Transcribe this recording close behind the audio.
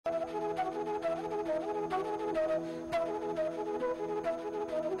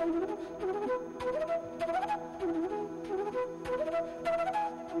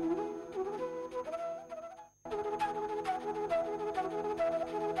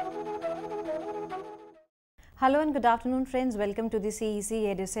Hello and good afternoon friends, welcome to the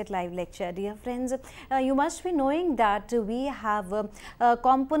CEC-UGC live lecture. Dear friends, you must be knowing that we have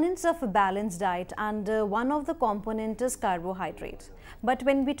components of a balanced diet and one of the components is carbohydrates. But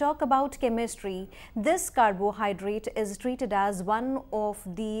when we talk about chemistry, this carbohydrate is treated as one of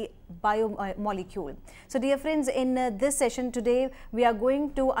the biomolecule. So dear friends, in this session today we are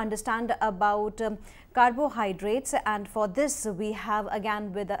going to understand about carbohydrates, and for this we have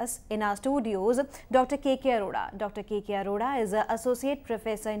again with us in our studios Dr. K.K. Arora. Dr. K.K. Arora is an Associate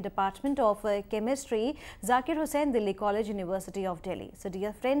Professor in Department of Chemistry, Zakir Hussain, Delhi College, University of Delhi. So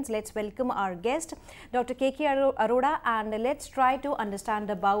dear friends, let's welcome our guest Dr. K.K. Arora and let's try to understand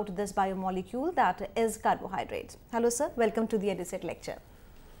about this biomolecule that is carbohydrates. Hello sir, welcome to the EduSet lecture.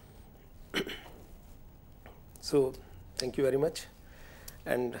 So, thank you very much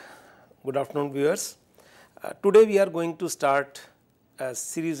and good afternoon viewers. Today we are going to start a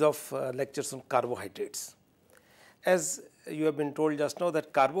series of lectures on carbohydrates. As you have been told just now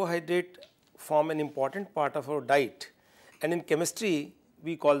that carbohydrate form an important part of our diet, and in chemistry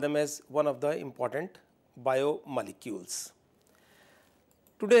we call them as one of the important biomolecules.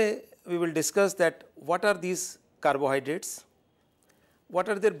 Today we will discuss that what are these carbohydrates, what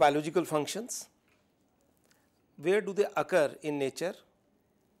are their biological functions, where do they occur in nature,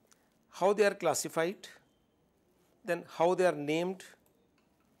 how they are classified, then how they are named.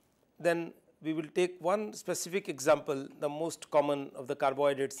 Then we will take one specific example, the most common of the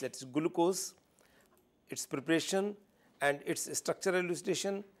carbohydrates, that is glucose, its preparation and its structure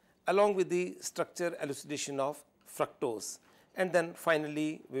elucidation along with the structure elucidation of fructose, and then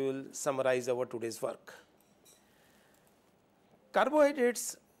finally we will summarize our today's work.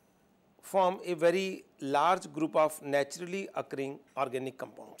 Carbohydrates form a very large group of naturally occurring organic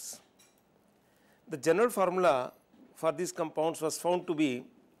compounds. The general formula for these compounds was found to be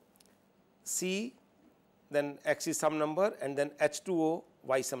C, then X is some number, and then H2O,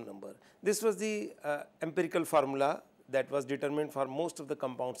 Y some number. This was the empirical formula that was determined for most of the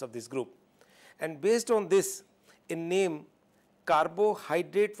compounds of this group. And based on this, a name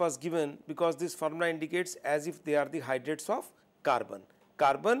carbohydrate was given because this formula indicates as if they are the hydrates of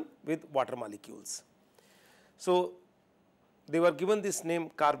carbon with water molecules. So, they were given this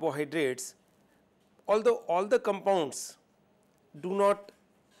name carbohydrates, although all the compounds do not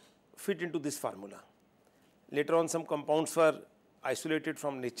fit into this formula. Later on some compounds were isolated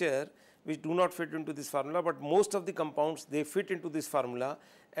from nature which do not fit into this formula, but most of the compounds they fit into this formula,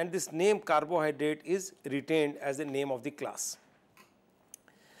 and this name carbohydrate is retained as the name of the class.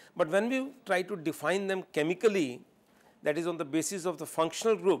 But when we try to define them chemically, that is on the basis of the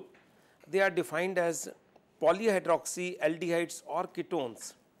functional group, they are defined as polyhydroxy aldehydes or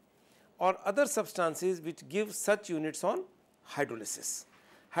ketones or other substances which give such units on hydrolysis.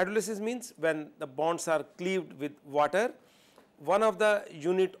 Hydrolysis means when the bonds are cleaved with water, one of the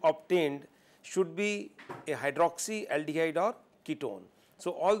unit obtained should be a hydroxy aldehyde or ketone.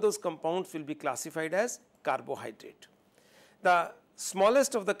 So, all those compounds will be classified as carbohydrate. The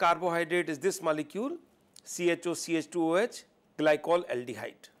smallest of the carbohydrate is this molecule CHO-CH2OH, glycol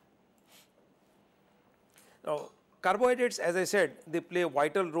aldehyde. Now, carbohydrates, as I said, they play a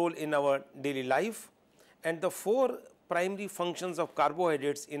vital role in our daily life, and the four primary functions of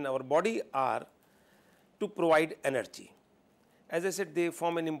carbohydrates in our body are to provide energy. As I said, they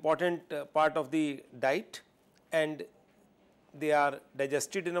form an important part of the diet, and they are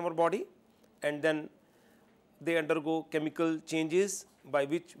digested in our body, and then they undergo chemical changes by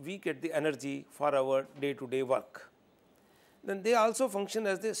which we get the energy for our day-to-day work. Then they also function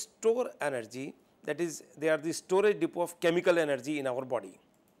as they store energy, that is, they are the storage depot of chemical energy in our body.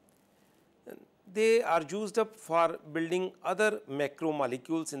 They are used up for building other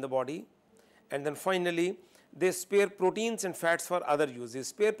macromolecules in the body, and then finally they spare proteins and fats for other uses.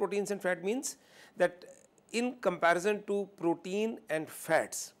 Spare proteins and fat means that in comparison to protein and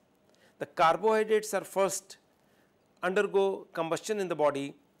fats, the carbohydrates are first undergo combustion in the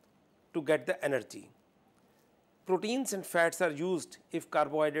body to get the energy. Proteins and fats are used if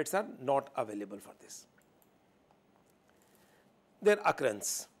carbohydrates are not available for this. Their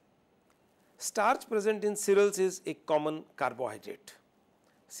occurrence. Starch present in cereals is a common carbohydrate.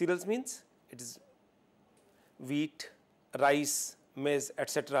 Cereals means it is wheat, rice, maize,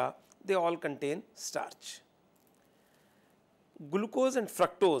 etc. They all contain starch. Glucose and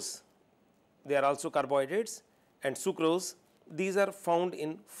fructose, they are also carbohydrates, and sucrose, these are found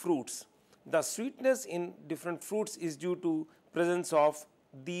in fruits. The sweetness in different fruits is due to presence of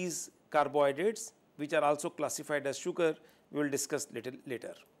these carbohydrates, which are also classified as sugar. We will discuss little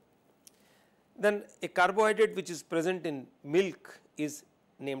later. Then a carbohydrate which is present in milk is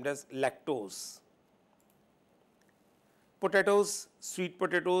named as lactose. Potatoes, sweet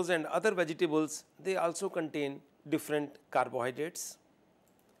potatoes and other vegetables, they also contain different carbohydrates.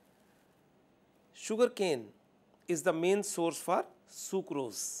 Sugarcane is the main source for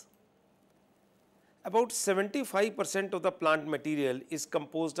sucrose. About 75% of the plant material is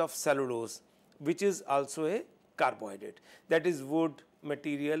composed of cellulose, which is also a carbohydrate. That is, wood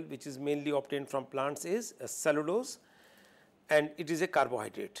material which is mainly obtained from plants is a cellulose, and it is a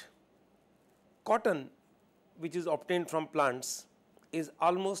carbohydrate. Cotton, which is obtained from plants, is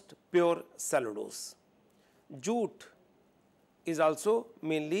almost pure cellulose. Jute is also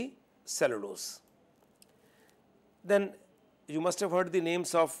mainly cellulose. Then you must have heard the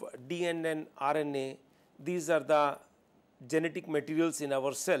names of DNA and RNA. These are the genetic materials in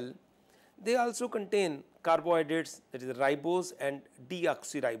our cell. They also contain carbohydrates, that is ribose and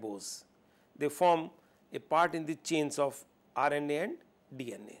deoxyribose. They form a part in the chains of RNA and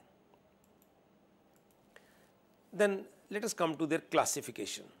DNA. Then let us come to their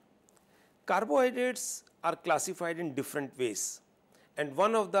classification. Carbohydrates are classified in different ways, and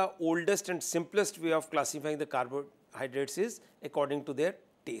one of the oldest and simplest way of classifying the carbohydrates is according to their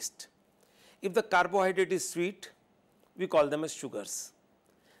taste. If the carbohydrate is sweet, we call them as sugars.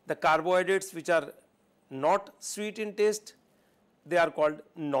 The carbohydrates which are not sweet in taste, they are called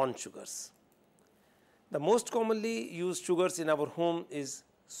non-sugars. The most commonly used sugars in our home is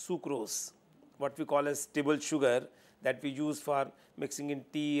sucrose, what we call as table sugar, that we use for mixing in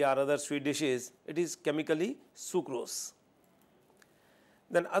tea or other sweet dishes. It is chemically sucrose.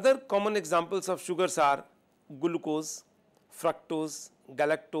 Then other common examples of sugars are glucose, fructose,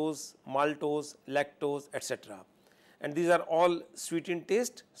 galactose, maltose, lactose, etc. And these are all sweet in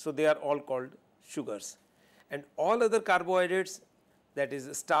taste, so they are all called sugars. And all other carbohydrates, that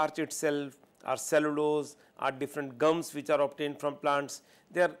is starch itself or cellulose or different gums which are obtained from plants,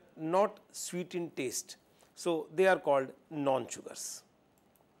 they are not sweet in taste, so they are called non-sugars.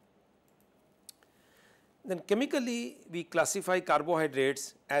 Then chemically we classify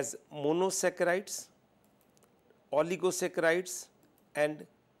carbohydrates as monosaccharides, oligosaccharides and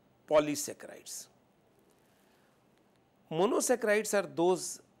polysaccharides. Monosaccharides are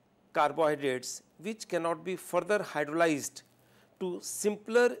those carbohydrates which cannot be further hydrolyzed to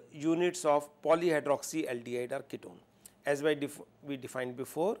simpler units of polyhydroxyaldehyde or ketone. As we defined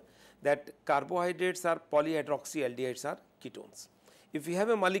before, that carbohydrates are polyhydroxyaldehydes or ketones. If we have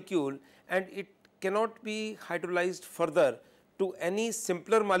a molecule and it cannot be hydrolyzed further to any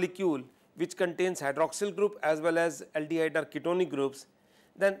simpler molecule which contains hydroxyl group as well as aldehyde or ketonic groups,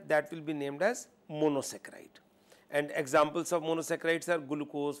 then that will be named as monosaccharide. And examples of monosaccharides are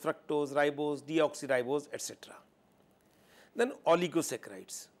glucose, fructose, ribose, deoxyribose, etc. Then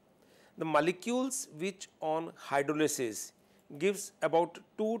oligosaccharides, the molecules which on hydrolysis gives about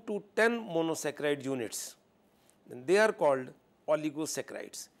 2 to 10 monosaccharide units, then they are called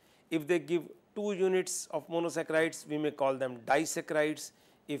oligosaccharides. If they give 2 units of monosaccharides, we may call them disaccharides.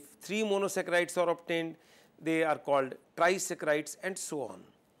 If 3 monosaccharides are obtained, they are called trisaccharides, and so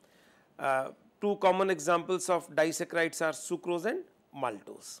on. 2 common examples of disaccharides are sucrose and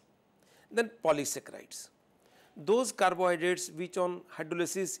maltose. Then polysaccharides, those carbohydrates which on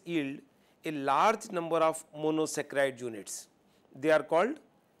hydrolysis yield a large number of monosaccharide units, they are called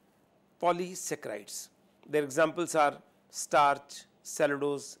polysaccharides. Their examples are starch,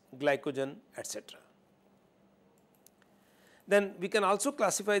 cellulose, glycogen, etc. Then we can also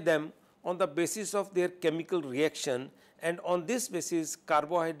classify them on the basis of their chemical reaction, and on this basis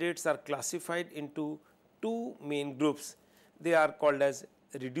carbohydrates are classified into 2 main groups. They are called as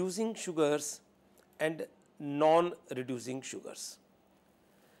reducing sugars and non-reducing sugars.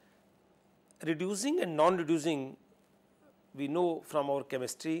 Reducing and non-reducing, we know from our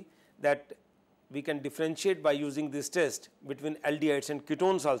chemistry that we can differentiate by using this test between aldehydes and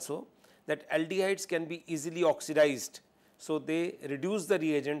ketones also, that aldehydes can be easily oxidized. So, they reduce the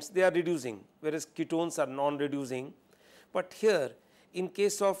reagents, they are reducing, whereas ketones are non-reducing. But here in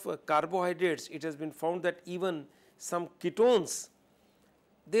case of carbohydrates, it has been found that even some ketones,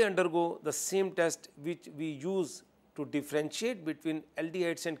 they undergo the same test which we use to differentiate between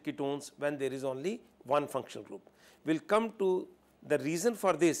aldehydes and ketones when there is only one functional group. We will come to the reason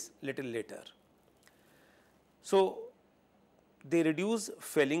for this little later. So, they reduce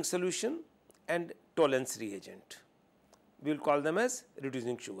Fehling solution and Tollens reagent. We will call them as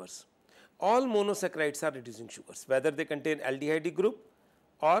reducing sugars. All monosaccharides are reducing sugars, whether they contain aldehyde group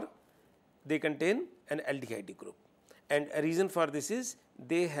or they contain an aldehyde group. And a reason for this is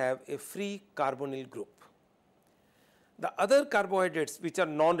they have a free carbonyl group. The other carbohydrates which are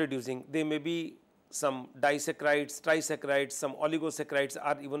non-reducing, they may be some disaccharides, trisaccharides, some oligosaccharides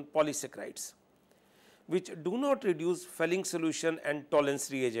or even polysaccharides. which do not reduce Fehling solution and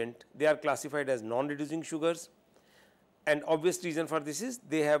tolerance reagent, they are classified as non-reducing sugars, and obvious reason for this is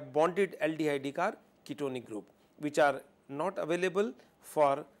they have bonded aldehydic or ketonic group, which are not available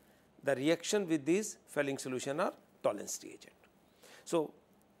for the reaction with this Fehling solution or tolerance reagent. So,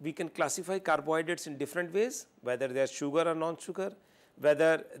 we can classify carbohydrates in different ways, whether they are sugar or non-sugar,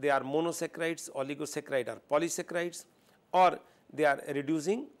 whether they are monosaccharides, oligosaccharide or polysaccharides, or they are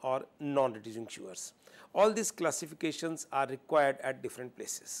reducing or non-reducing sugars. All these classifications are required at different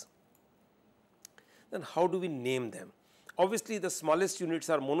places. Then how do we name them? Obviously, the smallest units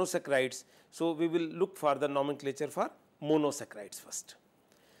are monosaccharides, so we will look for the nomenclature for monosaccharides first.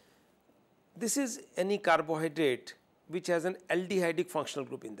 This is any carbohydrate which has an aldehydic functional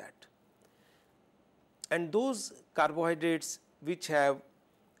group in that, and those carbohydrates which have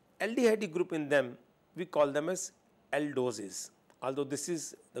aldehydic group in them, we call them as aldoses, although this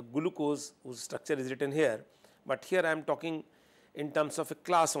is the glucose whose structure is written here, but here I am talking in terms of a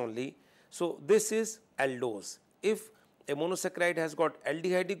class only. So, this is aldose. If a monosaccharide has got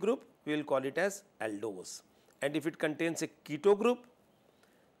aldehydic group, we will call it as aldose, and if it contains a keto group,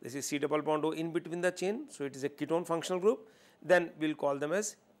 this is C double bond O in between the chain, so it is a ketone functional group, then we will call them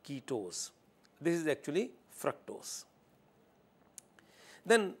as ketose. This is actually fructose.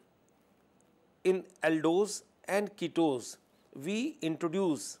 Then in aldose and ketose, we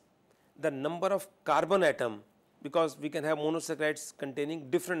introduce the number of carbon atom, because we can have monosaccharides containing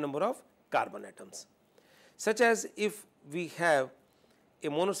different number of carbon atoms, such as if we have a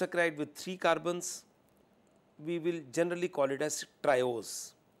monosaccharide with 3 carbons, we will generally call it as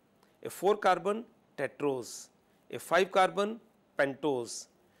triose, a 4 carbon tetrose, a 5 carbon pentose,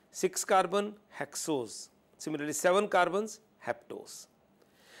 6 carbon hexose, similarly 7 carbons heptose.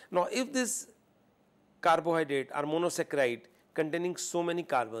 Now, if this carbohydrate or monosaccharide containing so many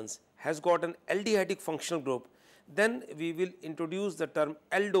carbons has got an aldehydic functional group, then we will introduce the term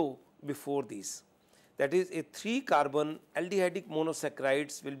aldo before these. That is, a 3 carbon aldehydic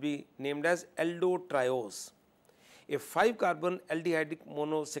monosaccharides will be named as aldotriose. A 5 carbon aldehydic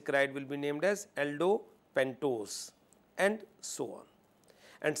monosaccharide will be named as aldopentose, and so on.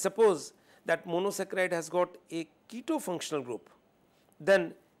 And suppose that monosaccharide has got a keto functional group,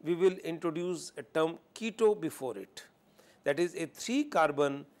 then we will introduce a term keto before it. That is, a 3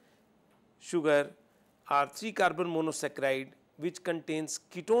 carbon sugar or 3 carbon monosaccharide which contains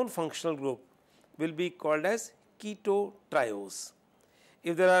ketone functional group will be called as ketotriose.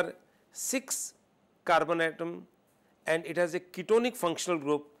 If there are 6 carbon atom and it has a ketonic functional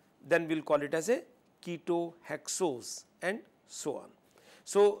group, then we will call it as a ketohexose, and so on.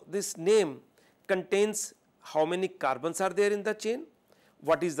 So, this name contains how many carbons are there in the chain,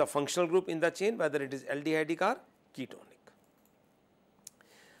 what is the functional group in the chain, whether it is aldehydic or ketonic.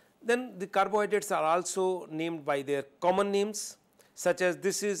 Then the carbohydrates are also named by their common names, such as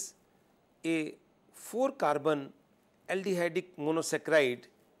this is a 4 carbon aldehydic monosaccharide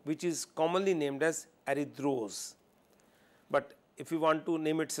which is commonly named as erythrose, but if we want to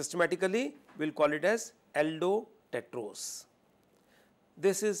name it systematically, we will call it as aldotetrose.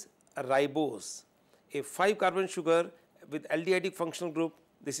 This is a ribose, a 5 carbon sugar with aldehydic functional group,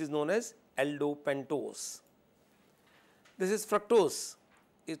 this is known as aldopentose. This is fructose,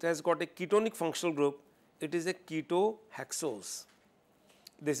 it has got a ketonic functional group, it is a ketohexose.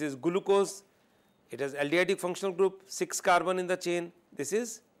 This is glucose, it has aldehydic functional group, 6 carbon in the chain, this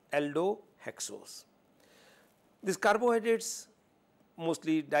is aldohexose. These carbohydrates,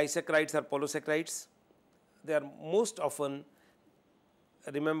 mostly disaccharides or polysaccharides, they are most often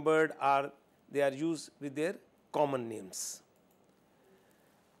remembered or they are used with their common names.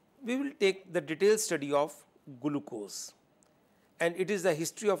 We will take the detailed study of glucose, and it is the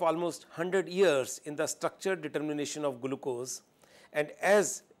history of almost 100 years in the structured determination of glucose, and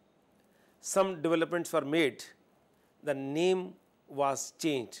as some developments were made, the name was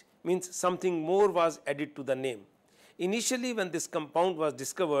changed, means something more was added to the name. Initially, when this compound was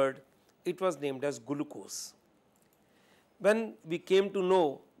discovered, it was named as glucose. When we came to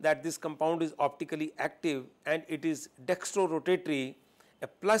know that this compound is optically active and it is dextrorotatory, a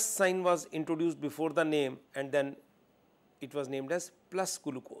plus sign was introduced before the name, and then it was named as plus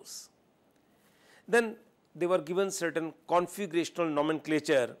glucose. Then they were given certain configurational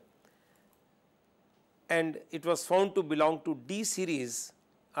nomenclature, and it was found to belong to D series,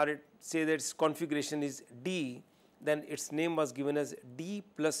 or it say that its configuration is D, then its name was given as D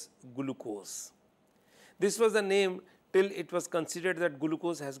plus glucose. This was the name till it was considered that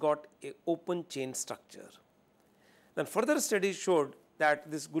glucose has got a open chain structure. Then further studies showed that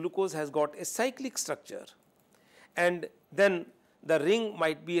this glucose has got a cyclic structure, and then the ring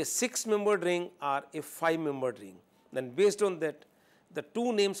might be a 6-membered ring or a 5-membered ring. Then based on that, the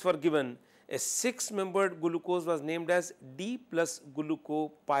two names were given. A 6-membered glucose was named as D plus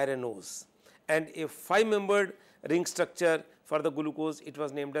glucopyranose, and a 5-membered ring structure for the glucose, it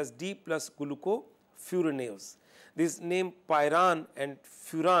was named as D plus glucofuranose. This name pyran and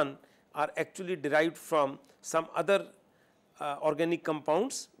furan are actually derived from some other organic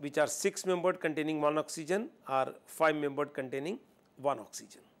compounds which are 6-membered containing 1 oxygen or 5-membered containing 1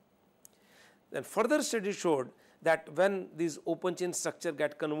 oxygen. Then further study showed that when these open chain structure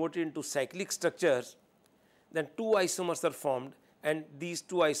get converted into cyclic structures, then 2 isomers are formed, and these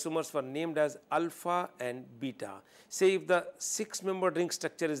 2 isomers were named as alpha and beta. Say if the 6-membered ring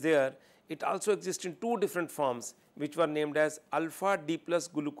structure is there, it also exists in 2 different forms which were named as alpha D plus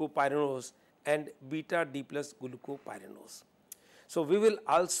glucopyranose and beta D plus glucopyranose. So, we will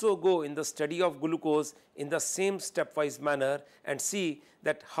also go in the study of glucose in the same stepwise manner and see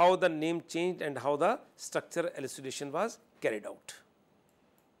that how the name changed and how the structure elucidation was carried out.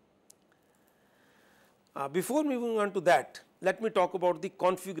 Before moving on to that, let me talk about the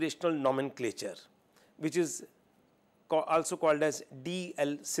configurational nomenclature, which is also called as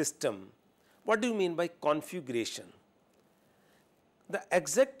DL system. What do you mean by configuration? The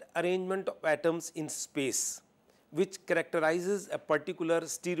exact arrangement of atoms in space which characterizes a particular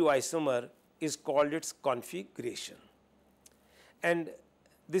stereoisomer is called its configuration. And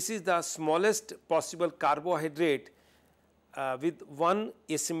this is the smallest possible carbohydrate with one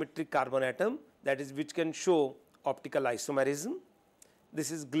asymmetric carbon atom, that is which can show optical isomerism. This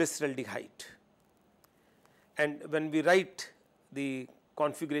is glyceraldehyde. And when we write the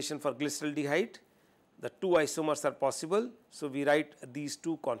configuration for glyceraldehyde, the 2 isomers are possible. So, we write these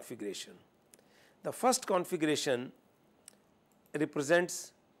 2 configuration. The first configuration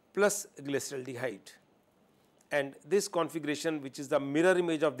represents plus glyceraldehyde, and this configuration, which is the mirror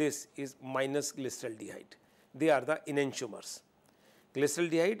image of this, is minus glyceraldehyde. They are the enantiomers.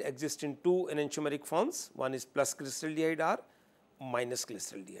 Glyceraldehyde exists in 2 enantiomeric forms, one is plus glyceraldehyde or minus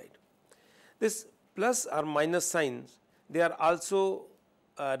glyceraldehyde. This plus or minus signs, they are also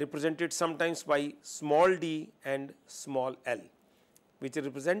represented sometimes by small d and small l, which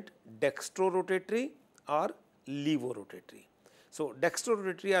represent dextrorotatory or levorotatory. So,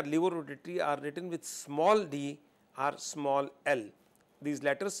 dextrorotatory or levorotatory are written with small d or small l, these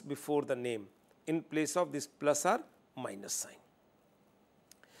letters before the name in place of this plus or minus sign.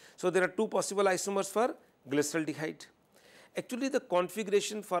 So, there are 2 possible isomers for glyceraldehyde. Actually, the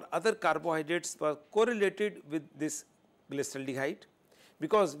configuration for other carbohydrates were correlated with this glyceraldehyde,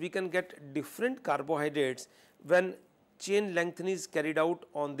 because we can get different carbohydrates when chain lengthening is carried out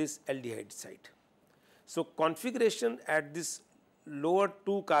on this aldehyde side. So, configuration at this lower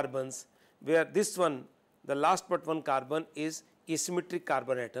 2 carbons, where this one, the last but one carbon, is asymmetric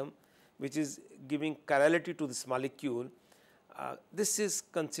carbon atom, which is giving chirality to this molecule. This is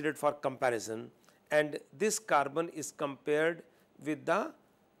considered for comparison, and this carbon is compared with the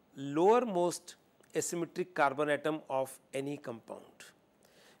lowermost asymmetric carbon atom of any compound.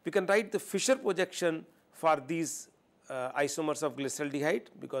 We can write the Fischer projection for these isomers of glyceraldehyde,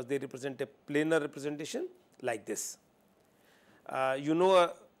 because they represent a planar representation like this. You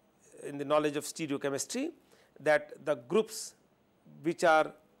know in the knowledge of stereochemistry that the groups which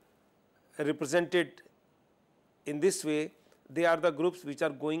are represented in this way, they are the groups which are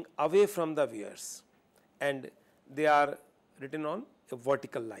going away from the viewers, and they are written on a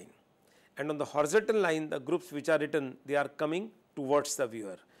vertical line, and on the horizontal line the groups which are written, they are coming towards the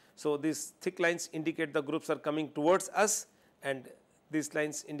viewer. So, these thick lines indicate the groups are coming towards us, and these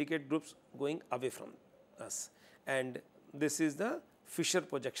lines indicate groups going away from us, and this is the Fischer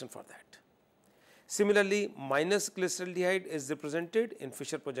projection for that. Similarly, minus glyceraldehyde is represented in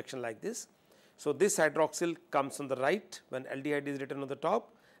Fischer projection like this. So, this hydroxyl comes on the right when aldehyde is written on the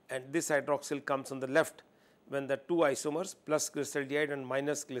top, and this hydroxyl comes on the left when the 2 isomers plus glyceraldehyde and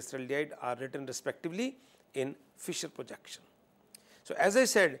minus glyceraldehyde are written respectively in Fischer projection. So, as I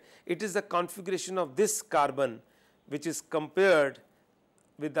said, it is the configuration of this carbon which is compared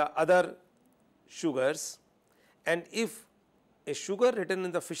with the other sugars, and if a sugar written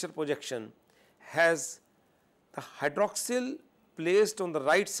in the Fischer projection has the hydroxyl placed on the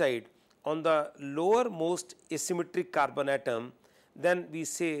right side on the lowermost asymmetric carbon atom, then we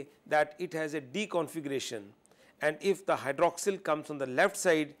say that it has a D configuration, and if the hydroxyl comes on the left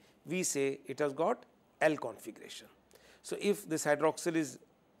side, we say it has got L configuration. So, if this hydroxyl is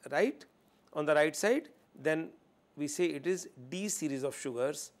right on the right side, then we say it is D series of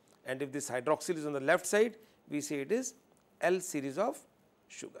sugars, and if this hydroxyl is on the left side, we say it is L series of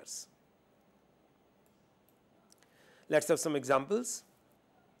sugars. Let us have some examples.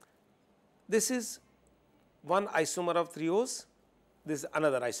 This is one isomer of 3-Os, this is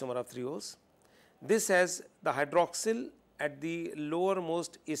another isomer of 3-Os. This has the hydroxyl at the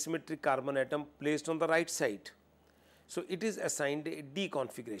lowermost asymmetric carbon atom placed on the right side. So, it is assigned a D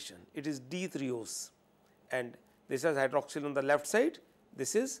configuration, it is D3Os, and this has hydroxyl on the left side,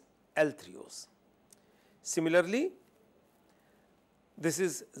 this is L3Os. Similarly, this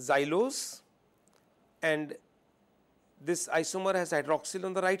is xylose and this isomer has hydroxyl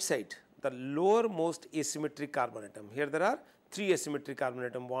on the right side, the lowermost asymmetric carbon atom. Here there are 3 asymmetric carbon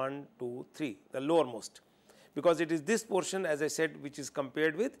atom, 1, 2, 3, the lowermost, because it is this portion, as I said, which is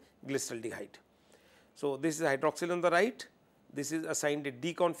compared with glyceraldehyde. So, this is hydroxyl on the right, this is assigned a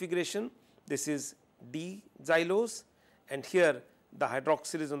D configuration, this is D xylose, and here the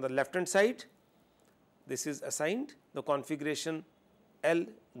hydroxyl is on the left hand side, this is assigned the configuration L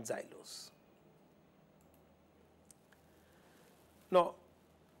xylose. Now,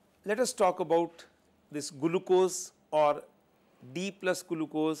 let us talk about this glucose or D plus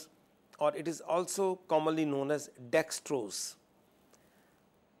glucose, or it is also commonly known as dextrose,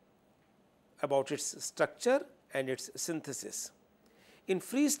 about its structure and its synthesis. In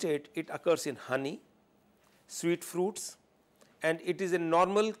free state, it occurs in honey, sweet fruits, and it is a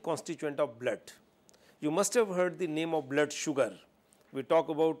normal constituent of blood. You must have heard the name of blood sugar. We talk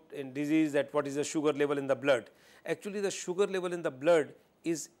about in disease that what is the sugar level in the blood. Actually, the sugar level in the blood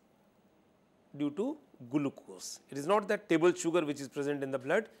is due to glucose. It is not that table sugar which is present in the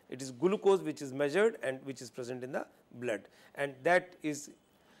blood, it is glucose which is measured and which is present in the blood, and that is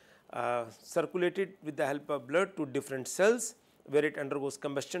circulated with the help of blood to different cells, where it undergoes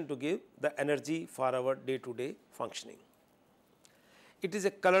combustion to give the energy for our day to day functioning. It is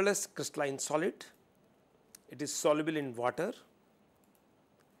a colorless crystalline solid, it is soluble in water,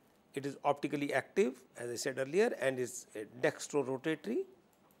 it is optically active as I said earlier and is dextrorotatory.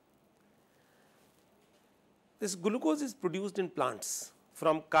 This glucose is produced in plants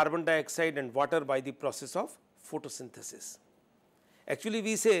from carbon dioxide and water by the process of photosynthesis. Actually,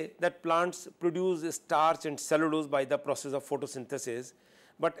 we say that plants produce starch and cellulose by the process of photosynthesis,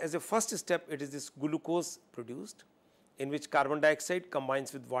 but as a first step it is this glucose produced, in which carbon dioxide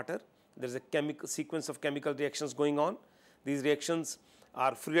combines with water. There is a chemical sequence of chemical reactions going on. These reactions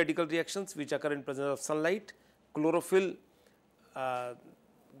are free radical reactions which occur in presence of sunlight. Chlorophyll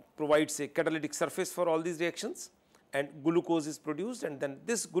provides a catalytic surface for all these reactions, and glucose is produced, and then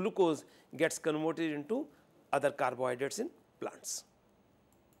this glucose gets converted into other carbohydrates in plants.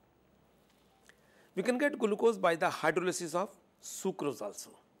 We can get glucose by the hydrolysis of sucrose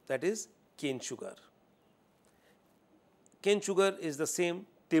also, that is cane sugar. Cane sugar is the same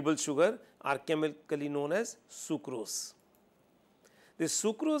table sugar, are chemically known as sucrose. This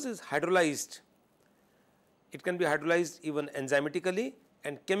sucrose is hydrolyzed, it can be hydrolyzed even enzymatically,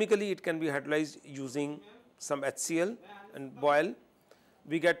 and chemically it can be hydrolyzed using some HCl and boil.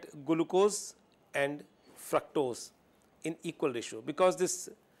 We get glucose and fructose in equal ratio, because this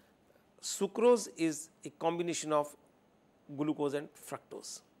sucrose is a combination of glucose and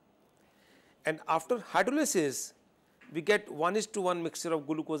fructose. And after hydrolysis, we get 1:1 mixture of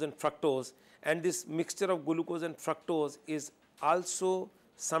glucose and fructose, and this mixture of glucose and fructose is also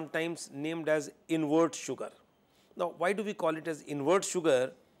sometimes named as invert sugar. Now, why do we call it as invert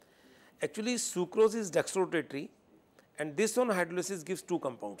sugar? Actually, sucrose is dextrorotatory, and this on hydrolysis gives 2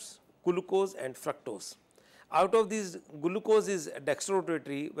 compounds, glucose and fructose. Out of these, glucose is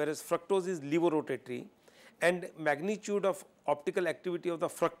dextrorotatory, whereas fructose is levorotatory, and magnitude of optical activity of the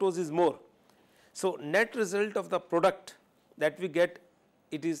fructose is more. So, net result of the product that we get,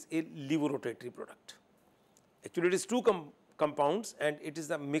 it is a levorotatory product. Actually, it is 2 compounds, and it is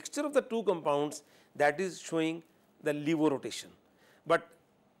the mixture of the 2 compounds that is showing the levorotation. But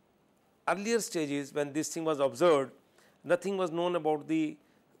earlier stages, when this thing was observed, nothing was known about the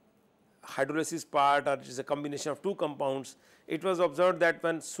hydrolysis part, or it is a combination of 2 compounds. It was observed that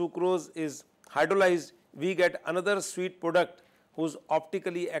when sucrose is hydrolyzed, we get another sweet product whose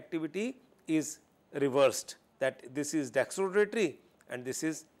optically activity is reversed, that this is dextrorotatory and this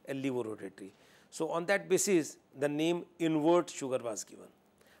is a levorotatory. So, on that basis the name invert sugar was given.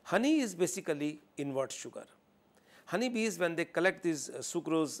 Honey is basically invert sugar. Honey bees, when they collect this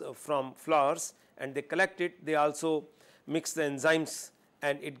sucrose from flowers and they collect it, they also mix the enzymes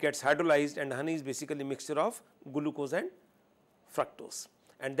and it gets hydrolyzed, and honey is basically mixture of glucose and fructose.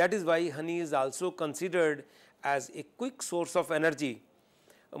 And that is why honey is also considered as a quick source of energy.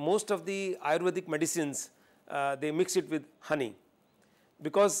 Most of the Ayurvedic medicines, they mix it with honey,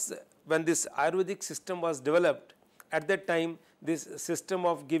 because when this Ayurvedic system was developed, at that time this system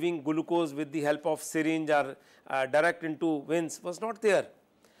of giving glucose with the help of syringe or direct into veins was not there.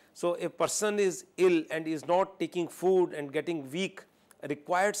 So, a person is ill and is not taking food and getting weak,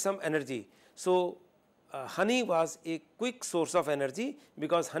 required some energy. So, honey was a quick source of energy,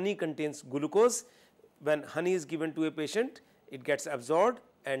 because honey contains glucose. When honey is given to a patient, it gets absorbed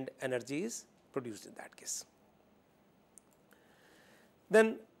and energy is produced in that case.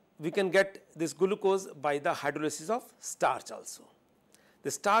 Then we can get this glucose by the hydrolysis of starch also.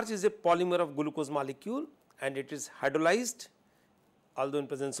 The starch is a polymer of glucose molecule and it is hydrolyzed, although in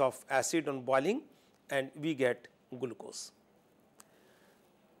presence of acid on boiling, and we get glucose.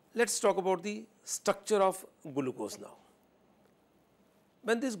 Let us talk about the structure of glucose now.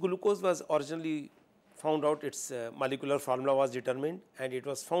 When this glucose was originally found out, its molecular formula was determined and it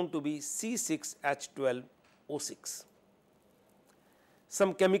was found to be C6H12O6.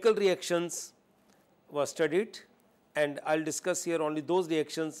 Some chemical reactions were studied, and I will discuss here only those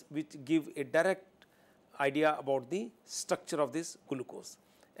reactions which give a direct idea about the structure of this glucose.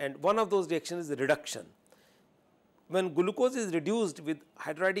 And one of those reactions is reduction. When glucose is reduced with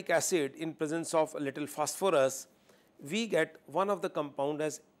hydrochloric acid in presence of a little phosphorus, we get one of the compound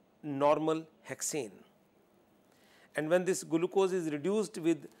as normal hexane. And when this glucose is reduced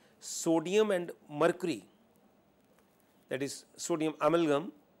with sodium and mercury, that is sodium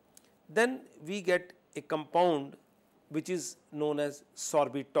amalgam, then we get a compound which is known as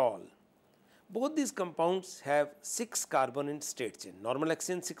sorbitol. Both these compounds have 6 carbon in straight chain. Normal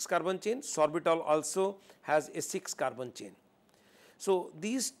hexane 6 carbon chain, sorbitol also has a 6 carbon chain. So,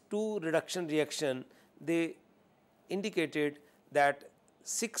 these two reduction reaction, they indicated that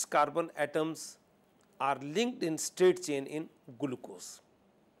 6 carbon atoms are linked in straight chain in glucose.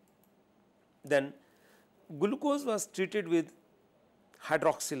 Then glucose was treated with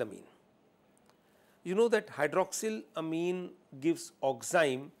hydroxylamine. You know that hydroxylamine gives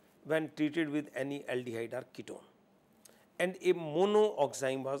oxime when treated with any aldehyde or ketone, and a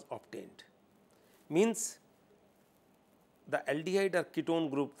monooxime was obtained. Means the aldehyde or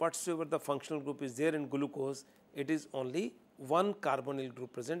ketone group, whatsoever the functional group is there in glucose, it is only one carbonyl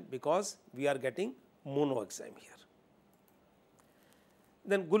group present, because we are getting monooxime here.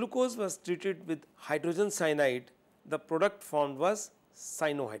 Then glucose was treated with hydrogen cyanide, the product formed was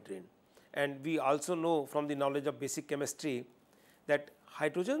cyanohydrin, and we also know from the knowledge of basic chemistry that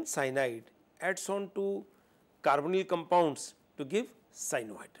hydrogen cyanide adds on to carbonyl compounds to give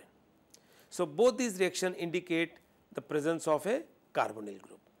cyanohydrin. So, both these reactions indicate the presence of a carbonyl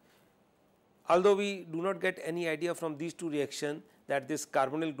group. Although we do not get any idea from these two reactions that this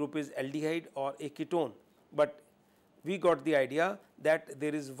carbonyl group is aldehyde or a ketone, but we got the idea that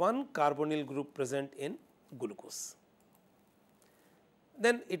there is one carbonyl group present in glucose.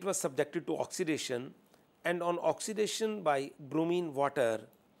 Then it was subjected to oxidation, and on oxidation by bromine water,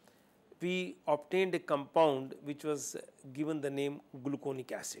 we obtained a compound which was given the name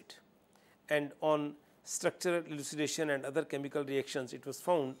gluconic acid, and on structural elucidation and other chemical reactions, it was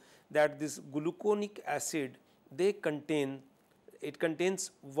found that this gluconic acid, it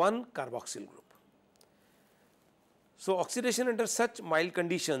contains one carboxyl group. So, oxidation under such mild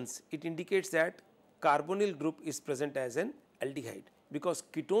conditions, it indicates that carbonyl group is present as an aldehyde, because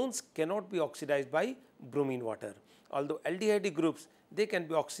ketones cannot be oxidized by bromine water, although aldehyde groups, they can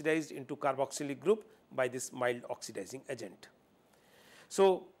be oxidized into carboxylic group by this mild oxidizing agent.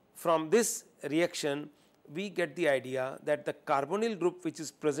 So, from this reaction, we get the idea that the carbonyl group which is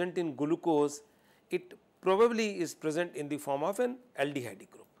present in glucose, it probably is present in the form of an aldehyde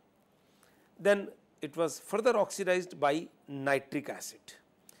group. Then it was further oxidized by nitric acid.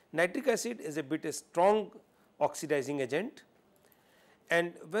 Nitric acid is a bit a strong oxidizing agent,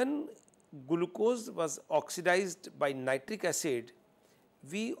 and when glucose was oxidized by nitric acid,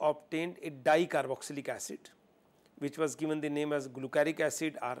 we obtained a dicarboxylic acid, which was given the name as glucaric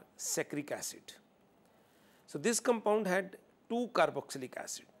acid or saccharic acid. So, this compound had 2 carboxylic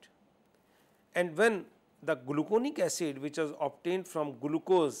acid, and when the gluconic acid which was obtained from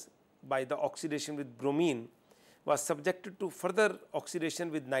glucose by the oxidation with bromine was subjected to further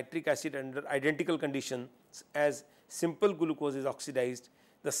oxidation with nitric acid under identical conditions as simple glucose is oxidized,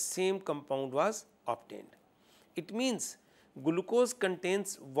 the same compound was obtained. It means glucose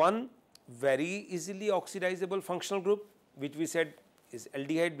contains one very easily oxidizable functional group, which we said is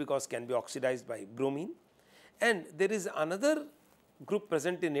aldehyde because can be oxidized by bromine, and there is another group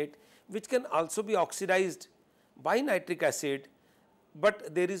present in it which can also be oxidized by nitric acid,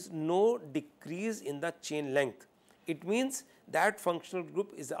 but there is no decrease in the chain length. It means that functional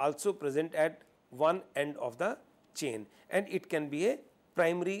group is also present at one end of the chain, and it can be a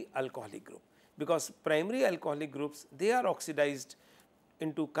primary alcoholic group. because primary alcoholic groups, they are oxidized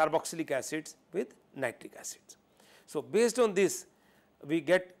into carboxylic acids with nitric acids. So, based on this we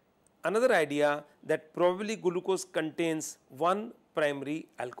get another idea that probably glucose contains one primary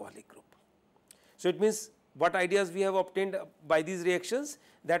alcoholic group. So, it means what ideas we have obtained by these reactions,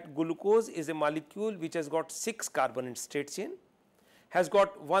 that glucose is a molecule which has got 6 carbon in straight chain, has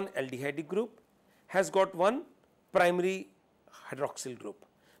got one aldehyde group, has got one primary hydroxyl group.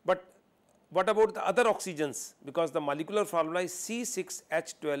 But what about the other oxygens, because the molecular formula is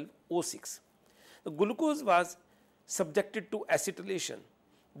C6H12O6. The glucose was subjected to acetylation.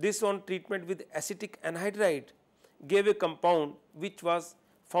 This on treatment with acetic anhydride gave a compound which was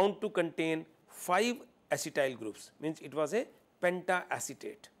found to contain 5 acetyl groups, means it was a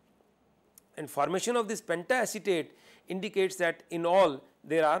pentaacetate, and formation of this pentaacetate indicates that in all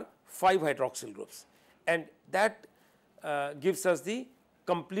there are 5 hydroxyl groups, and that gives us the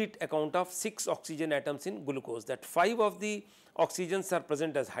complete account of 6 oxygen atoms in glucose, that 5 of the oxygens are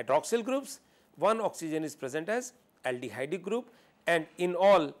present as hydroxyl groups, 1 oxygen is present as aldehyde group, and in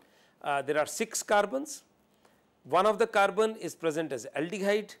all there are 6 carbons. 1 of the carbon is present as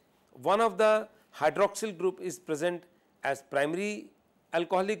aldehyde, 1 of the hydroxyl group is present as primary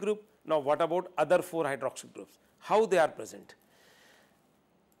alcoholic group. Now, what about other 4 hydroxyl groups, how they are present?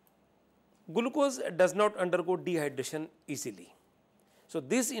 Glucose does not undergo dehydration easily. So,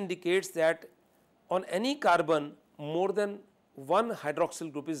 this indicates that on any carbon more than 1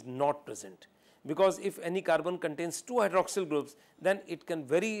 hydroxyl group is not present, because if any carbon contains 2 hydroxyl groups, then it can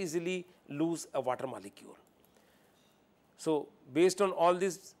very easily lose a water molecule. So, based on all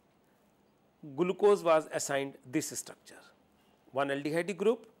this, glucose was assigned this structure: 1 aldehyde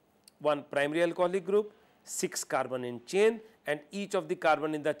group, 1 primary alcoholic group, 6 carbon in chain, and each of the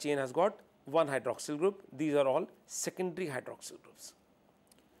carbon in the chain has got 1 hydroxyl group. These are all secondary hydroxyl groups.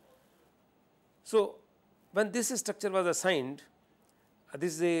 So, when this structure was assigned,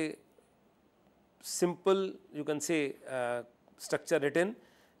 this is a simple, you can say, structure written,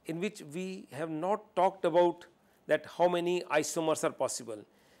 in which we have not talked about that how many isomers are possible,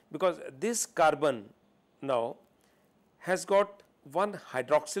 because this carbon now has got 1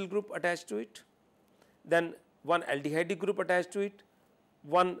 hydroxyl group attached to it, then 1 aldehyde group attached to it,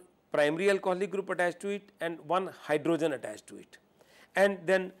 1 primary alcoholic group attached to it, and 1 hydrogen attached to it. And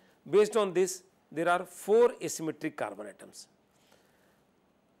then based on this, there are 4 asymmetric carbon atoms.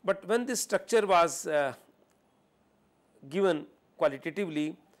 But when this structure was given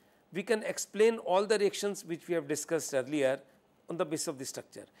qualitatively, we can explain all the reactions which we have discussed earlier on the basis of the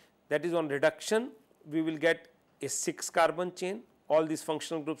structure. That is, on reduction we will get a 6 carbon chain, all these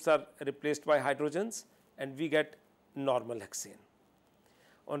functional groups are replaced by hydrogens, and we get normal hexane.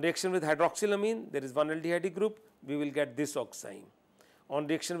 On reaction with hydroxylamine, there is 1 aldehyde group, we will get this oxime. On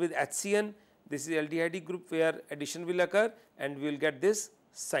reaction with HCN, this is aldehyde group where addition will occur, and we will get this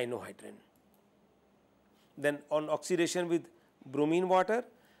cyanohydrin. Then on oxidation with bromine water,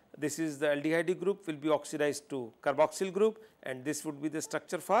 this is the aldehyde group will be oxidized to carboxyl group, and this would be the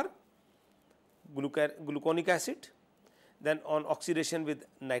structure for gluconic acid. Then on oxidation with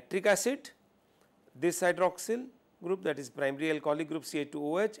nitric acid, this hydroxyl group, that is primary alcoholic group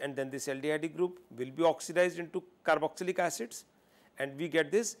CH2OH, and then this aldehyde group will be oxidized into carboxylic acids, and we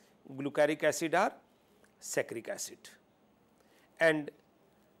get this glucaric acid or saccharic acid. And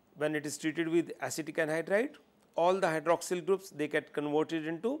when it is treated with acetic anhydride, all the hydroxyl groups, they get converted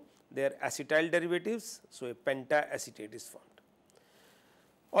into their acetyl derivatives. So, a pentaacetate is formed.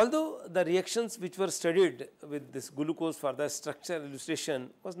 Although the reactions which were studied with this glucose for the structure illustration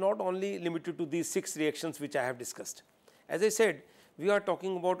was not only limited to these 6 reactions which I have discussed. As I said, we are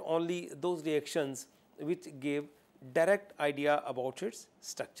talking about only those reactions which gave direct idea about its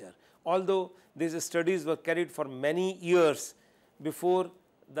structure. Although these studies were carried for many years before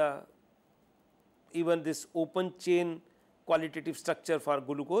even this open chain qualitative structure for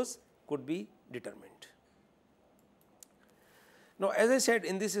glucose could be determined. Now, as I said,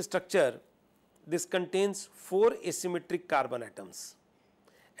 in this structure, this contains 4 asymmetric carbon atoms,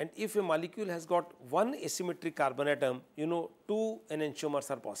 and if a molecule has got 1 asymmetric carbon atom, you know 2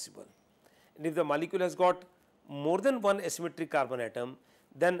 enantiomers are possible, and if the molecule has got more than 1 asymmetric carbon atom,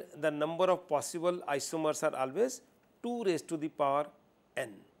 then the number of possible isomers are always 2 raised to the power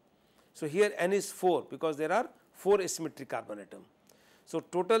n. So, here n is 4 because there are 4 asymmetric carbon atom. So,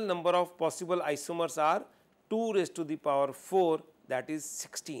 total number of possible isomers are 2 raised to the power 4, that is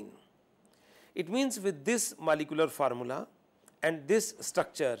 16. It means with this molecular formula and this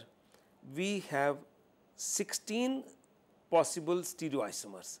structure, we have 16 possible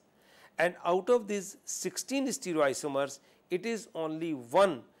stereoisomers, and out of these 16 stereoisomers, it is only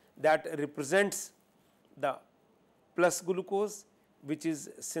one that represents the plus glucose, which is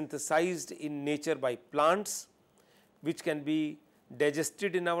synthesized in nature by plants, which can be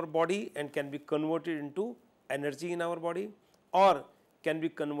digested in our body and can be converted into energy in our body, or can be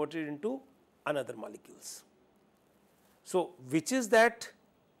converted into another molecules. So, which is that?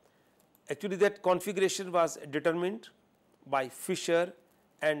 Actually, that configuration was determined by Fischer,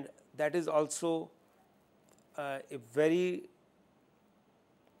 and that is also a very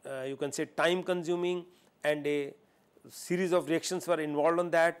you can say time consuming, and a series of reactions were involved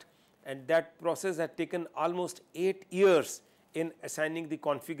on that, and that process had taken almost 8 years in assigning the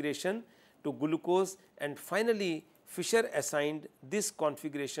configuration to glucose, and finally Fischer assigned this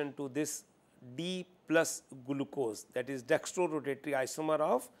configuration to this D plus glucose, that is dextrorotatory isomer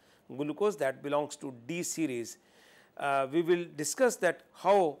of glucose, that belongs to D series. We will discuss that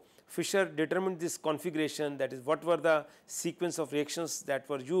how Fischer determined this configuration, that is what were the sequence of reactions that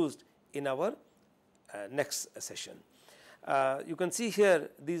were used in our next session. You can see here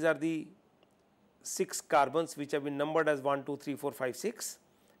these are the 6 carbons which have been numbered as 1, 2, 3, 4, 5, 6,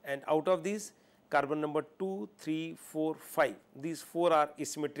 and out of these carbon number 2, 3, 4, 5, these 4 are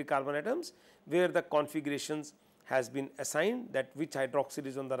asymmetric carbon atoms where the configurations has been assigned, that which hydroxyl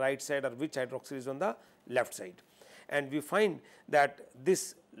is on the right side or which hydroxyl is on the left side. And we find that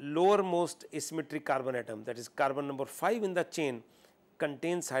this lowermost asymmetric carbon atom, that is carbon number 5 in the chain,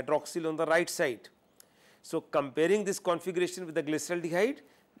 contains hydroxyl on the right side. So, comparing this configuration with the glyceraldehyde,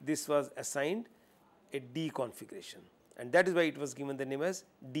 this was assigned a D configuration, and that is why it was given the name as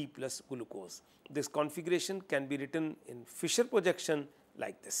D plus glucose. This configuration can be written in Fischer projection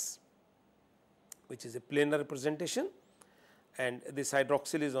like this, which is a planar representation, and this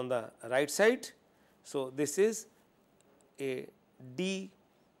hydroxyl is on the right side. So, this is a D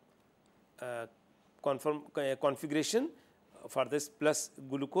configuration for this plus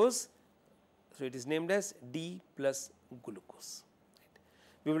glucose. So, it is named as D plus glucose. Right.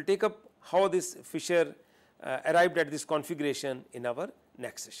 We will take up how this Fischer arrived at this configuration in our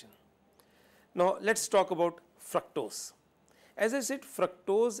next session. Now, let us talk about fructose. As I said,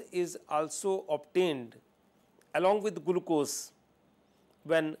 fructose is also obtained along with glucose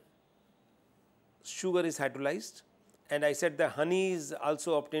when sugar is hydrolyzed, and I said the honey is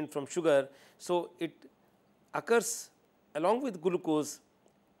also obtained from sugar. So, it occurs along with glucose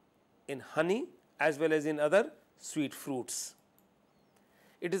in honey as well as in other sweet fruits.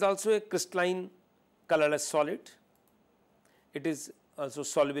 It is also a crystalline colorless solid. It is also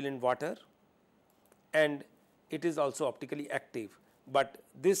soluble in water, and it is also optically active, but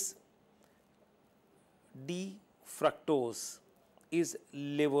this D fructose is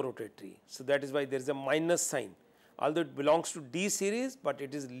levorotatory. So, that is why there is a minus sign, although it belongs to D series, but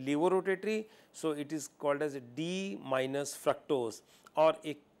it is levorotatory. So, it is called as a D minus fructose, or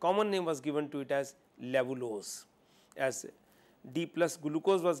a common name was given to it as levulose. As D plus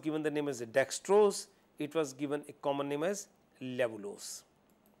glucose was given the name as dextrose, it was given a common name as levulose,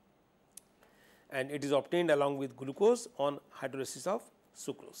 and it is obtained along with glucose on hydrolysis of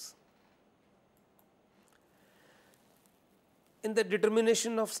sucrose. In the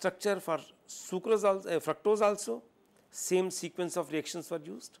determination of structure for sucrose fructose also, same sequence of reactions were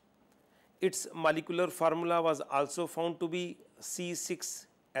used. Its molecular formula was also found to be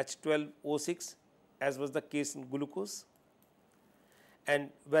C6H12O6, as was the case in glucose,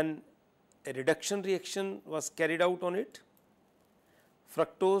 and when a reduction reaction was carried out on it,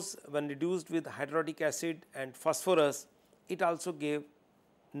 fructose when reduced with hydrochloric acid and phosphorus, it also gave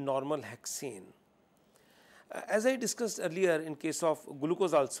normal hexane. As I discussed earlier, in case of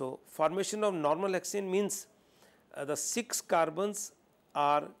glucose also, formation of normal hexane means the 6 carbons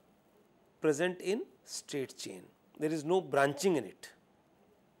are present in straight chain, there is no branching in it.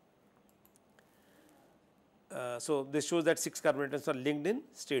 So, this shows that 6 carbon atoms are linked in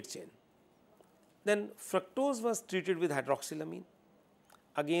straight chain. Then fructose was treated with hydroxylamine,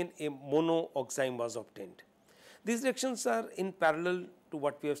 again a monooxime was obtained. These reactions are in parallel to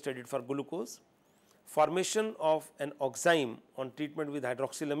what we have studied for glucose. Formation of an oxime on treatment with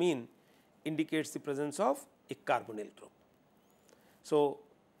hydroxylamine indicates the presence of a carbonyl group. So,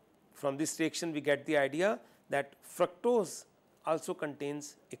 from this reaction we get the idea that fructose also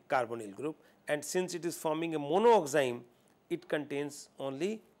contains a carbonyl group, and since it is forming a monooxime, it contains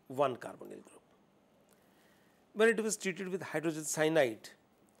only one carbonyl group. When it was treated with hydrogen cyanide,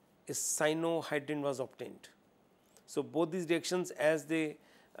 a cyanohydrin was obtained. So, both these reactions, as they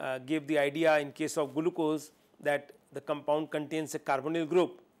gave the idea in case of glucose that the compound contains a carbonyl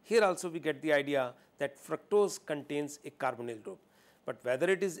group, here also we get the idea that fructose contains a carbonyl group, but whether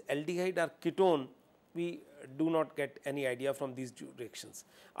it is aldehyde or ketone, we do not get any idea from these reactions.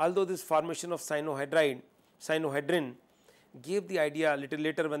 Although this formation of cyanohydrin gave the idea a little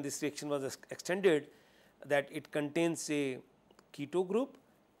later when this reaction was extended that it contains a keto group,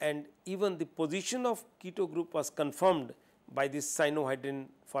 and even the position of keto group was confirmed by this cyanohydrin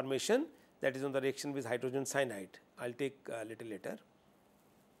formation, that is on the reaction with hydrogen cyanide. I will take a little later.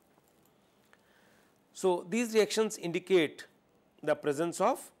 So, these reactions indicate the presence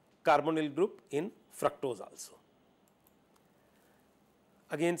of carbonyl group in fructose also.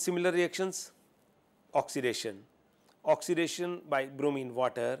 Again similar reactions, oxidation by bromine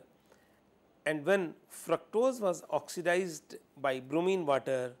water, and when fructose was oxidized by bromine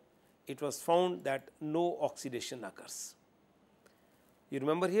water, it was found that no oxidation occurs. You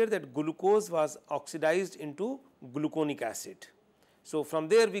remember here that glucose was oxidized into gluconic acid. So, from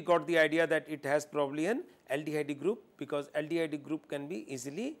there we got the idea that it has probably an aldehyde group, because aldehyde group can be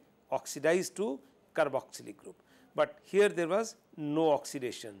easily oxidized to carboxylic group, but here there was no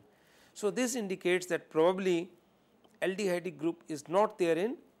oxidation. So, this indicates that probably aldehyde group is not there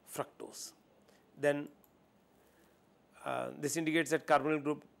in fructose. Then this indicates that carbonyl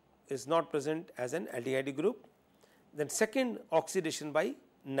group is not present as an aldehyde group. Then second, oxidation by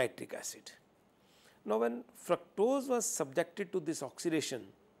nitric acid. Now, when fructose was subjected to this oxidation,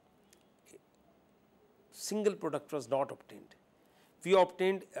 single product was not obtained. We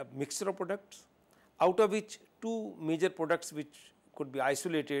obtained a mixture of products, out of which two major products which could be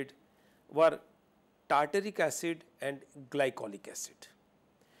isolated were tartaric acid and glycolic acid.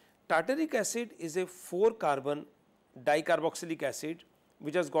 Tartaric acid is a 4 carbon dicarboxylic acid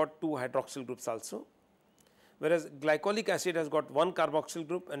which has got 2 hydroxyl groups also, whereas glycolic acid has got 1 carboxyl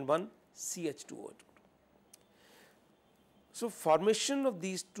group and 1 CH2O group. So, formation of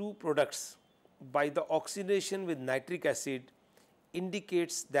these two products by the oxidation with nitric acid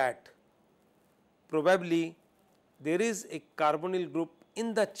indicates that probably there is a carbonyl group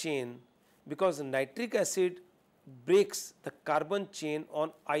in the chain, because nitric acid breaks the carbon chain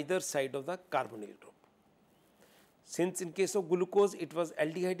on either side of the carbonyl group. Since in case of glucose it was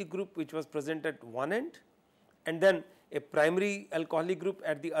aldehyde group which was present at one end, and then a primary alcoholic group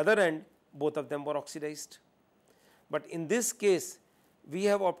at the other end, both of them were oxidized. But in this case we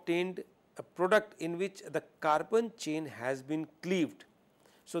have obtained a product in which the carbon chain has been cleaved.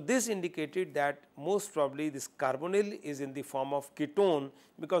 So, this indicated that most probably this carbonyl is in the form of ketone,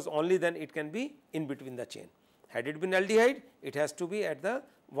 because only then it can be in between the chain. Had it been aldehyde, it has to be at the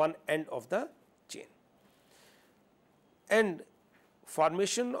one end of the chain. And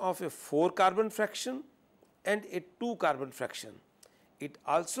formation of a 4 carbon fraction and a 2 carbon fraction, it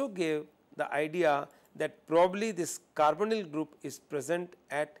also gave the idea that probably this carbonyl group is present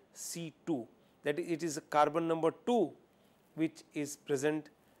at C2, that is, it is a carbon number 2 which is present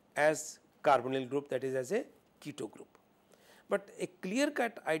as carbonyl group, that is as a keto group. But a clear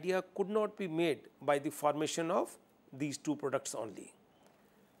cut idea could not be made by the formation of these two products only,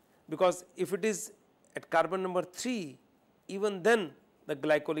 because if it is at carbon number 3, even then the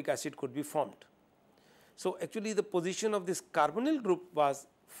glycolic acid could be formed. So, actually the position of this carbonyl group was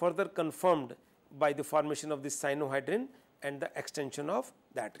further confirmed by the formation of this cyanohydrin and the extension of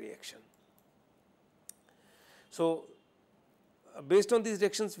that reaction. So, based on these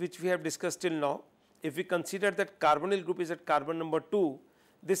reactions which we have discussed till now, if we consider that carbonyl group is at carbon number 2,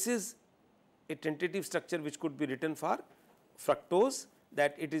 this is a tentative structure which could be written for fructose,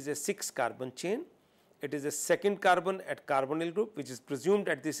 that it is a 6 carbon chain. It is a second carbon at carbonyl group which is presumed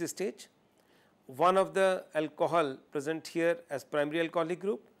at this stage. One of the alcohol present here as primary alcoholic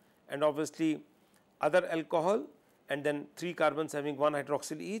group, and obviously other alcohol, and then 3 carbons having 1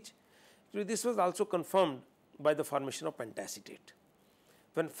 hydroxyl each. So, this was also confirmed by the formation of pentacetate.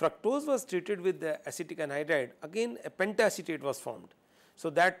 When fructose was treated with the acetic anhydride, again a pentacetate was formed. So,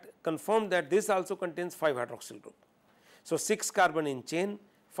 that confirmed that this also contains 5 hydroxyl group. So, 6 carbon in chain,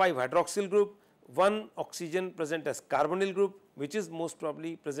 5 hydroxyl group, 1 oxygen present as carbonyl group which is most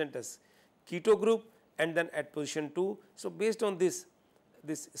probably present as keto group, and then at position 2. So, based on this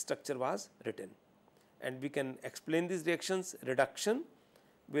structure was written, and we can explain these reactions. Reduction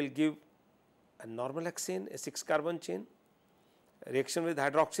will give a normal hexane, a 6 carbon chain. Reaction with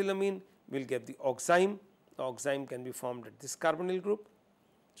hydroxylamine will give the oxime. The oxime can be formed at this carbonyl group.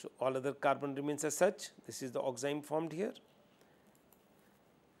 So, all other carbon remains as such. This is the oxime formed here.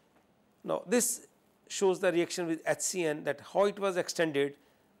 Now, this shows the reaction with HCN, that how it was extended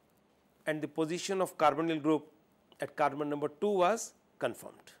and the position of carbonyl group at carbon number 2 was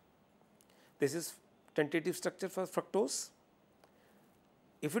confirmed. This is tentative structure for fructose.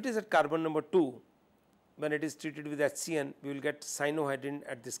 If it is at carbon number 2, when it is treated with HCN, we will get cyanohydrin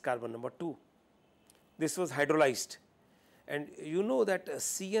at this carbon number 2. this was hydrolyzed, and you know that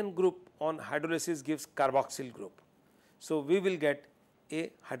CN group on hydrolysis gives carboxyl group. So, we will get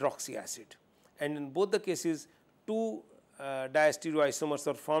a hydroxy acid, and in both the cases two diastereoisomers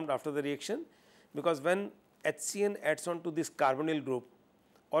are formed after the reaction, because when HCN adds on to this carbonyl group,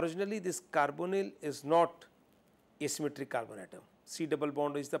 originally this carbonyl is not asymmetric carbon atom, C double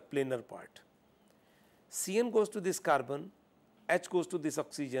bond is the planar part. CN goes to this carbon, H goes to this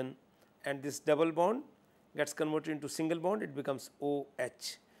oxygen, and this double bond gets converted into single bond, it becomes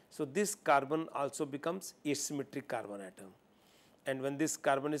OH. So, this carbon also becomes asymmetric carbon atom, and when this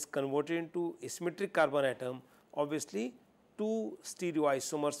carbon is converted into asymmetric carbon atom, obviously two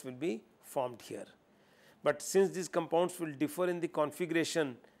stereoisomers will be formed here. But since these compounds will differ in the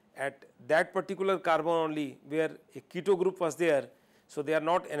configuration at that particular carbon only where a keto group was there, so they are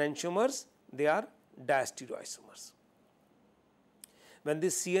not enantiomers, they are diastereoisomers. When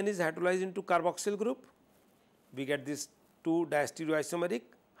this CN is hydrolyzed into carboxyl group, we get these two diastereoisomeric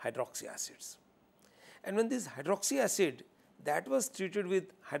hydroxy acids. And when this hydroxy acid that was treated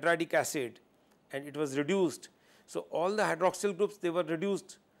with hydridic acid and it was reduced, so all the hydroxyl groups they were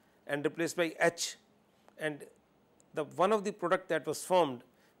reduced and replaced by H, and the one of the product that was formed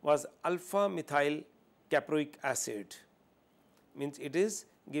was alpha methyl caproic acid, means it is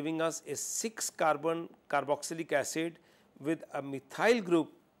giving us a 6 carbon carboxylic acid with a methyl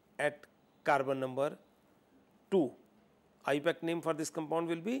group at carbon number 2. IUPAC name for this compound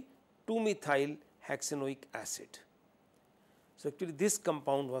will be 2-methyl hexanoic acid. So, actually this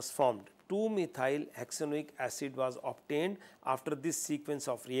compound was formed, 2-methyl hexanoic acid was obtained after this sequence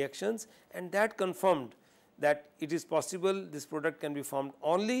of reactions, and that confirmed that it is possible this product can be formed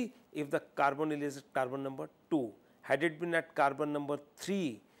only if the carbonyl is at carbon number 2. Had it been at carbon number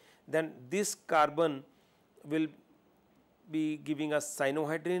 3, then this carbon will be giving us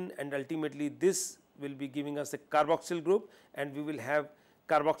cyanohydrin, and ultimately this will be giving us a carboxyl group, and we will have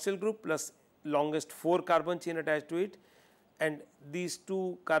carboxyl group plus longest 4 carbon chain attached to it, and these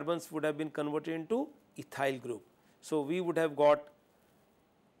 2 carbons would have been converted into ethyl group. So, we would have got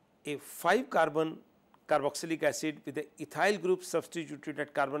a 5 carbon carboxylic acid with the ethyl group substituted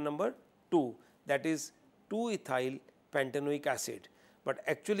at carbon number 2, that is 2-ethyl pentanoic acid, but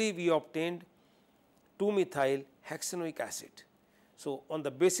actually we obtained 2-methyl hexanoic acid. So, on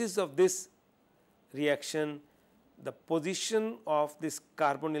the basis of this reaction, the position of this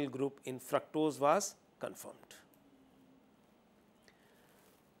carbonyl group in fructose was confirmed.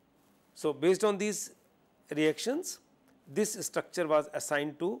 So, based on these reactions, this structure was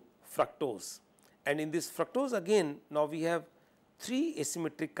assigned to fructose, and in this fructose again now we have 3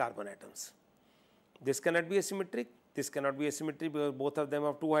 asymmetric carbon atoms. This cannot be asymmetric, this cannot be asymmetric because both of them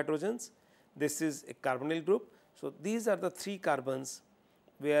have 2 hydrogens. This is a carbonyl group. So, these are the 3 carbons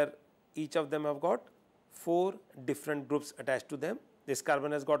where each of them have got 4 different groups attached to them. This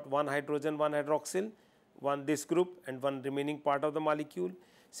carbon has got 1 hydrogen, 1 hydroxyl, 1 this group and 1 remaining part of the molecule.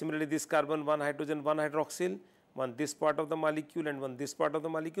 Similarly, this carbon 1 hydrogen, 1 hydroxyl, 1 this part of the molecule and 1 this part of the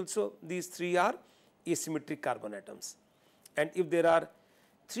molecule. So, these 3 are asymmetric carbon atoms, and if there are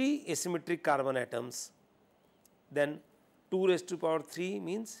 3 asymmetric carbon atoms, then 2 raised to power 3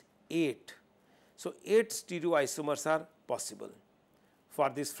 means 8. So, 8 stereoisomers are possible for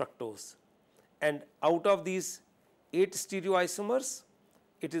this fructose, and out of these 8 stereoisomers,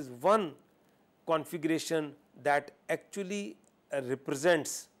 it is one configuration that actually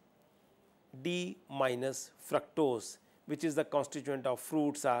represents D minus fructose, which is the constituent of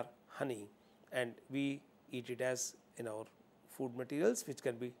fruits or honey, and we eat it as in our food materials which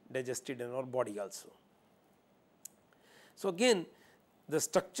can be digested in our body also. So, again the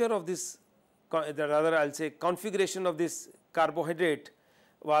structure of this, rather I will say configuration of this carbohydrate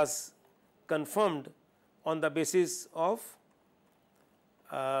was confirmed on the basis of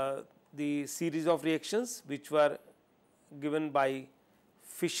the series of reactions which were given by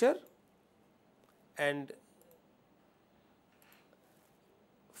Fischer, and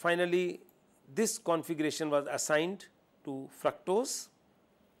finally this configuration was assigned to fructose,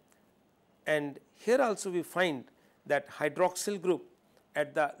 and here also we find that hydroxyl group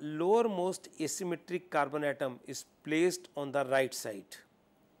at the lowermost asymmetric carbon atom is placed on the right side.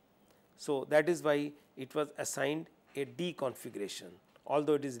 So, that is why it was assigned a D configuration,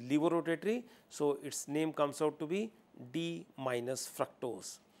 although it is levorotatory. So, its name comes out to be D minus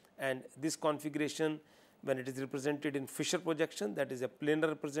fructose, and this configuration when it is represented in Fischer projection, that is a planar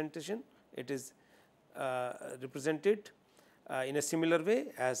representation, it is represented in a similar way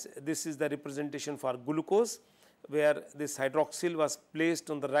as this is the representation for glucose, where this hydroxyl was placed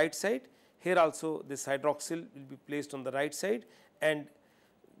on the right side. Here also this hydroxyl will be placed on the right side, and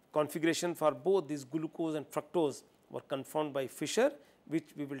configuration for both these glucose and fructose were confirmed by Fischer, which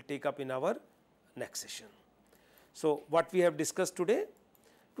we will take up in our next session. So, what we have discussed today?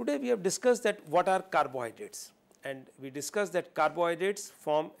 Today we have discussed that what are carbohydrates, and we discussed that carbohydrates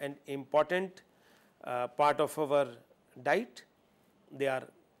form an important part of our diet. They are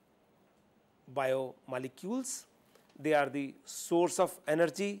biomolecules, they are the source of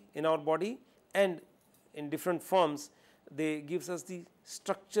energy in our body, and in different forms they gives us the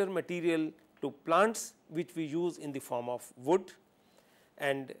structure material to plants which we use in the form of wood.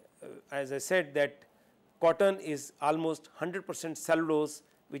 And as I said that cotton is almost 100% cellulose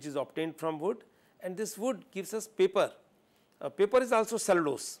which is obtained from wood, and this wood gives us paper. Paper is also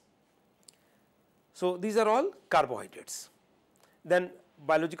cellulose. So, these are all carbohydrates. Then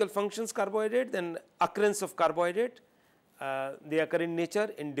biological functions carbohydrate, then occurrence of carbohydrate, they occur in nature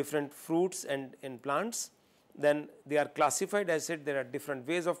in different fruits and in plants. Then they are classified, as I said there are different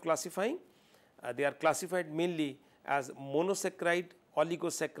ways of classifying. They are classified mainly as monosaccharide,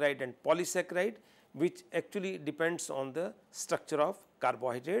 oligosaccharide and polysaccharide, which actually depends on the structure of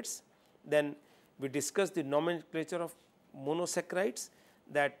carbohydrates. Then we discussed the nomenclature of monosaccharides,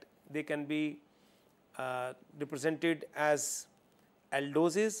 that they can be represented as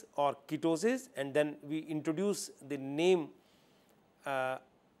aldoses or ketoses, and then we introduce the name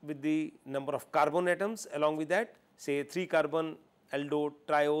with the number of carbon atoms along with that, say 3 carbon aldo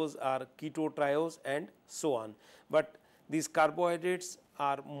triose or keto triose and so on. But these carbohydrates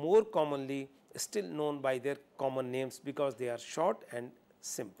are more commonly still known by their common names because they are short and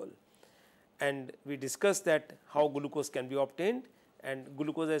simple. And we discussed that how glucose can be obtained, and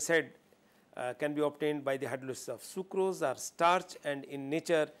glucose, as I said, can be obtained by the hydrolysis of sucrose or starch, and in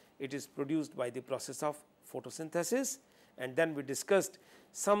nature it is produced by the process of photosynthesis. And then we discussed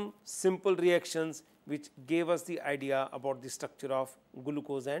some simple reactions which gave us the idea about the structure of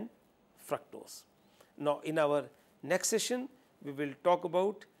glucose and fructose. Now, in our next session we will talk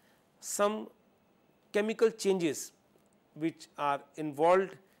about some chemical changes which are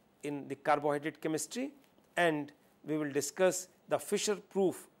involved in the carbohydrate chemistry, and we will discuss the Fischer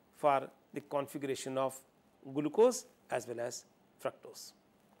proof for the configuration of glucose as well as fructose.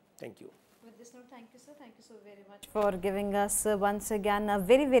 Thank you. With this note, thank you sir, thank you so very much for giving us once again a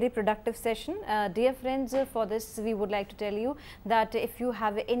very productive session. Dear friends, for this we would like to tell you that if you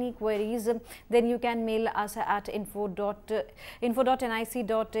have any queries, then you can mail us at info.nic.in.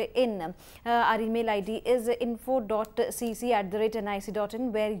 Our email ID is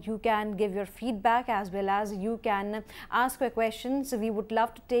info.cc@nic.in, where you can give your feedback as well as you can ask your questions. We would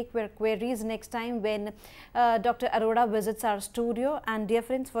love to take your queries next time when Dr. Arora visits our studio. And dear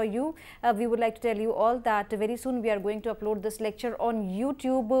friends, for you, we would like to tell you all that very soon we are going to upload this lecture on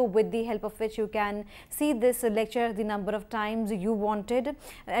YouTube, with the help of which you can see this lecture the number of times you wanted.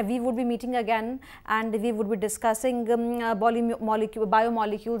 We would be meeting again and we would be discussing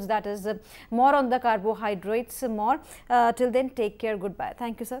biomolecules, that is more on the carbohydrates more. Till then, take care. Goodbye.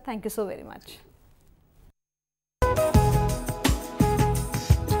 Thank you sir. Thank you so very much.